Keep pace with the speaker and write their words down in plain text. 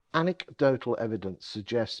Anecdotal evidence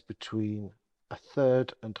suggests between a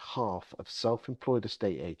third and half of self-employed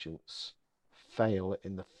estate agents fail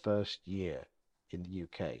in the first year in the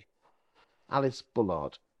UK. Alice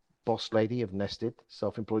Bullard, boss lady of Nested,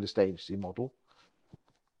 self-employed estate agency model.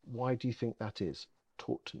 Why do you think that is?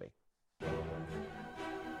 Talk to me.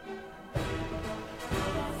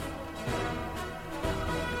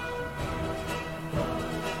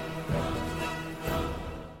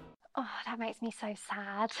 Oh, that makes me so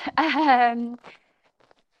sad. I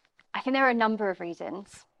think there are a number of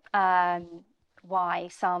reasons why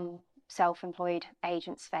some self-employed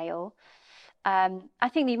agents fail. I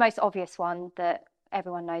think the most obvious one that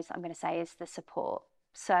everyone knows that I'm going to say is the support.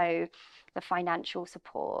 So the financial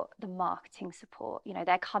support, the marketing support,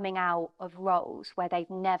 they're coming out of roles where they've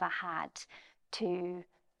never had to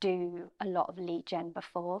do a lot of lead gen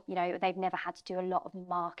before. They've never had to do a lot of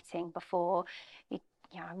marketing before. I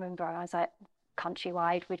remember I was at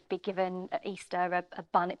Countrywide, we'd be given at Easter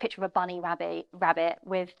a picture of a bunny rabbit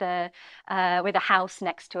with a house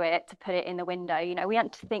next to it to put it in the window. We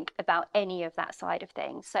hadn't to think about any of that side of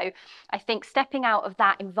things. So I think stepping out of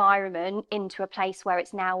that environment into a place where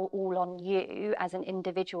it's now all on you as an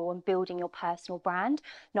individual and building your personal brand,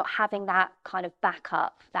 not having that kind of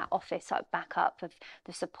backup, that office backup of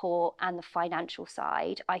the support and the financial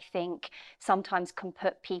side, I think sometimes can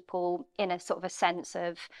put people in a sort of a sense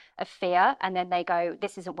of fear, and then they go,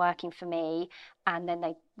 this isn't working for me, and then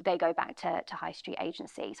they go back to high street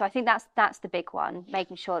agency. So I think that's the big one,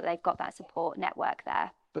 making sure that they've got that support network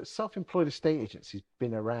there. But self-employed estate agency's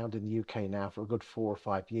been around in the UK now for a good 4 or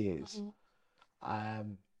 5 years. I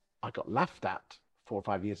got laughed at 4 or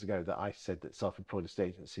 5 years ago that I said that self-employed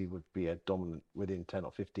estate agency would be a dominant within 10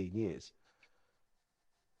 or 15 years.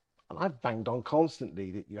 And I've banged on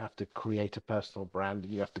constantly that you have to create a personal brand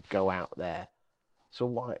and you have to go out there. So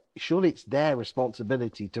why? Surely it's their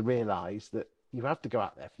responsibility to realise that you have to go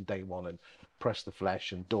out there from day one and press the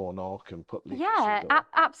flesh and door knock and put leaflets in the door.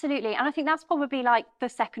 Absolutely. And I think that's probably like the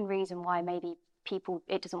second reason why maybe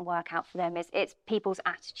it doesn't work out for them is it's people's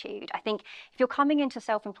attitude. I think if you're coming into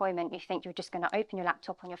self-employment, you think you're just going to open your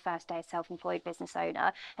laptop on your first day as self-employed business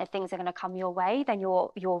owner and things are going to come your way, then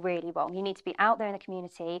you're really wrong. You need to be out there in the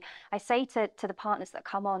community. I say to the partners that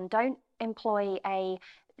come on, don't employ a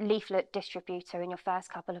leaflet distributor in your first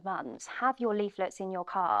couple of months. Have your leaflets in your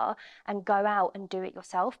car and go out and do it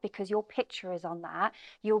yourself, because your picture is on that.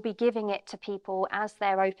 You'll be giving it to people as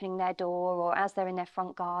they're opening their door or as they're in their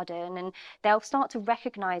front garden, and they'll start to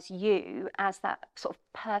recognize you as that sort of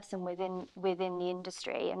person within the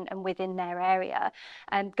industry and within their area.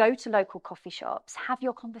 And go to local coffee shops, have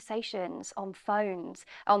your conversations on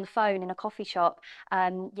the phone in a coffee shop,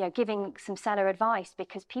 giving some seller advice,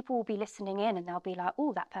 because people will be listening in and they'll be like,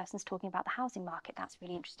 oh, that person's talking about the housing market, that's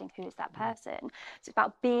really interesting, who is that person? So it's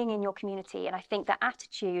about being in your community, and I think the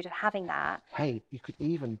attitude of having that. Hey, you could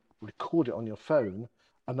even record it on your phone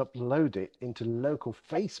and upload it into local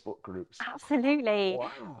Facebook groups. Absolutely.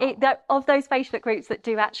 Wow. Of those Facebook groups that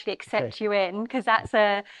do actually accept you in, because that's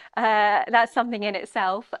something in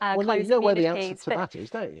itself. Well, no, you Closed know where the answer communities, to that is,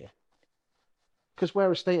 don't you? Because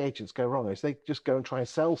where estate agents go wrong is they just go and try and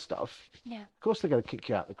sell stuff. yeah, Of course, they're going to kick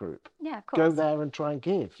you out the group. yeah, of Go course. there and try and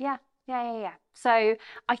give. Yeah. So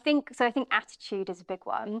I think attitude is a big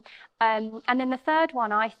one, and then the third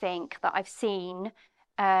one I think that I've seen,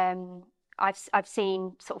 I've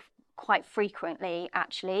seen sort of quite frequently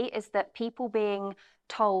actually, is that people being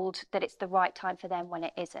told that it's the right time for them when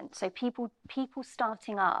it isn't. So people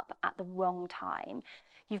starting up at the wrong time.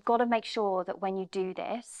 You've got to make sure that when you do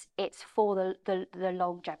this, it's for the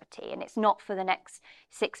longevity, and it's not for the next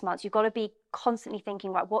 6 months. You've got to be constantly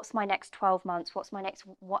thinking, right, what's my next 12 months? What's my next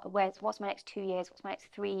 2 years? What's my next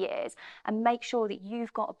 3 years? And make sure that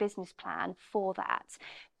you've got a business plan for that.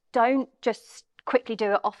 Don't just quickly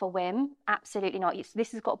do it off a whim. Absolutely not.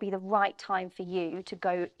 This has got to be the right time for you to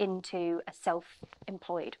go into a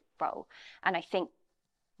self-employed role. And I think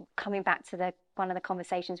coming back to one of the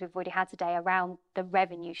conversations we've already had today around the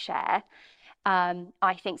revenue share,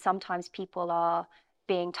 I think sometimes people are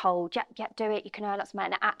being told, yeah, do it, you can earn lots of money.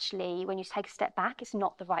 And actually, when you take a step back, it's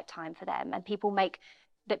not the right time for them. And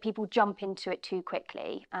people jump into it too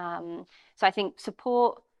quickly. So I think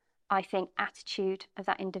support, I think attitude of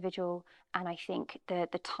that individual, and I think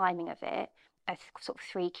the timing of it are sort of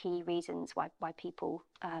three key reasons why people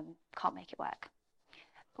can't make it work.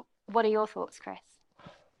 What are your thoughts, Chris?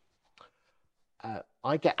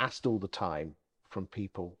 I get asked all the time from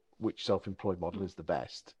people which self-employed model is the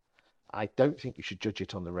best. I don't think you should judge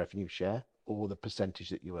it on the revenue share or the percentage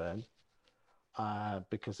that you earn,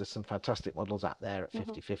 because there's some fantastic models out there at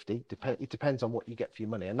 50-50. It depends on what you get for your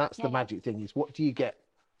money. And that's the magic thing, is what do you get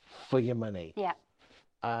for your money. Yeah.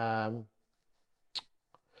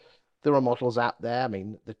 There are models out there. I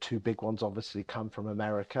mean, the two big ones obviously come from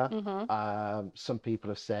America. Some people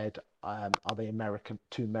have said, are they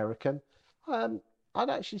too American? I'd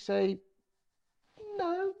actually say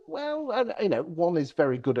no. Well, one is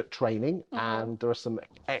very good at training, and there are some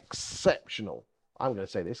exceptional, I'm going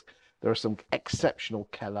to say this, there are some exceptional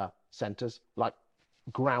Keller centers, like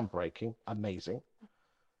groundbreaking, amazing.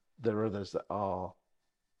 There are others that are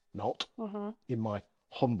not, in my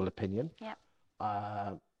humble opinion. Yeah.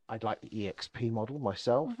 I'd like the EXP model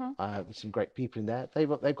myself. There's some great people in there.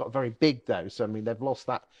 They've got very big though, so I mean they've lost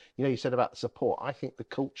that. You said about the support. I think the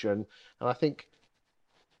culture and I think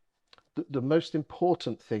the most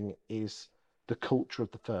important thing is the culture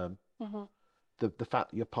of the firm. The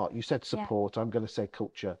fact that you're part. You said support. I'm going to say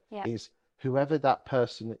culture is whoever that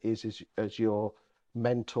person is as your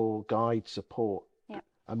mentor, guide, support,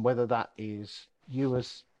 and whether that is you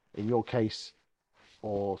as in your case,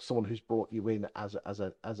 or someone who's brought you in as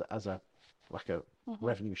a like a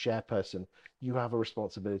revenue share person, you have a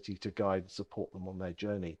responsibility to guide and support them on their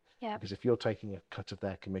journey. Because if you're taking a cut of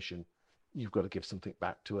their commission, you've got to give something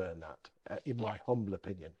back to earn that, in my humble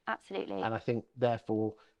opinion. Absolutely. And I think,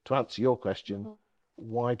 therefore, to answer your question,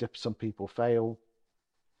 why do some people fail?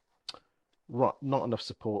 Not enough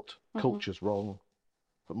support, culture's wrong,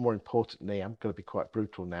 but more importantly, I'm going to be quite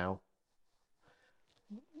brutal now,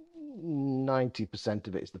 90%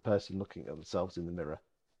 of it is the person looking at themselves in the mirror.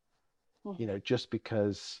 Just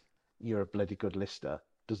because you're a bloody good lister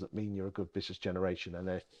doesn't mean you're a good business generation. And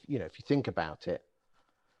if you think about it,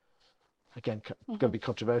 again, going to be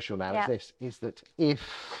controversial now, is that if,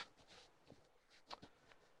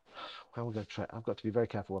 well, we're going to try, I've got to be very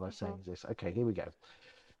careful what I say is this. Okay, here we go.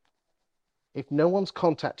 If no one's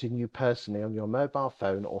contacting you personally on your mobile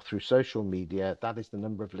phone or through social media, that is the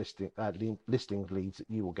number of listing leads that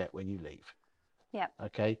you will get when you leave. Yeah.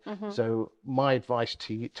 Okay. So my advice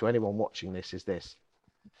to anyone watching this is this: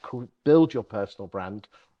 build your personal brand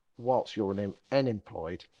whilst you're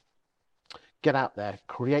unemployed. Get out there,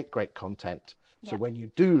 create great content. So when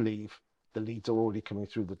you do leave, the leads are already coming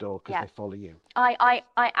through the door because they follow you. I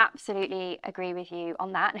absolutely agree with you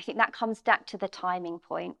on that. And I think that comes back to the timing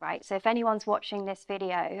point, right? So if anyone's watching this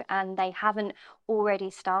video and they haven't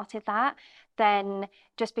already started that, then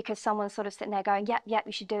just because someone's sort of sitting there going, yep,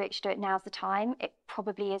 you should do it, now's the time, it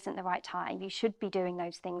probably isn't the right time. You should be doing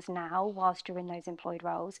those things now whilst you're in those employed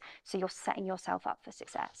roles. So you're setting yourself up for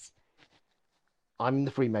success. I'm in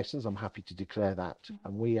the Freemasons, I'm happy to declare that.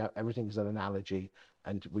 And everything's an analogy.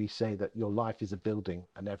 And we say that your life is a building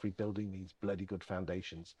and every building needs bloody good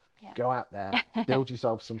foundations. Go out there, build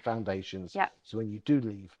yourself some foundations. So when you do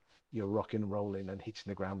leave, you're rocking and rolling and hitting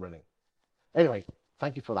the ground running. Anyway,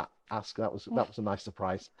 thank you for that ask. That was a nice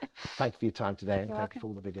surprise. Thank you for your time today. And thank you for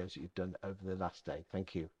all the videos that you've done over the last day.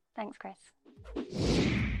 Thank you. Thanks, Chris.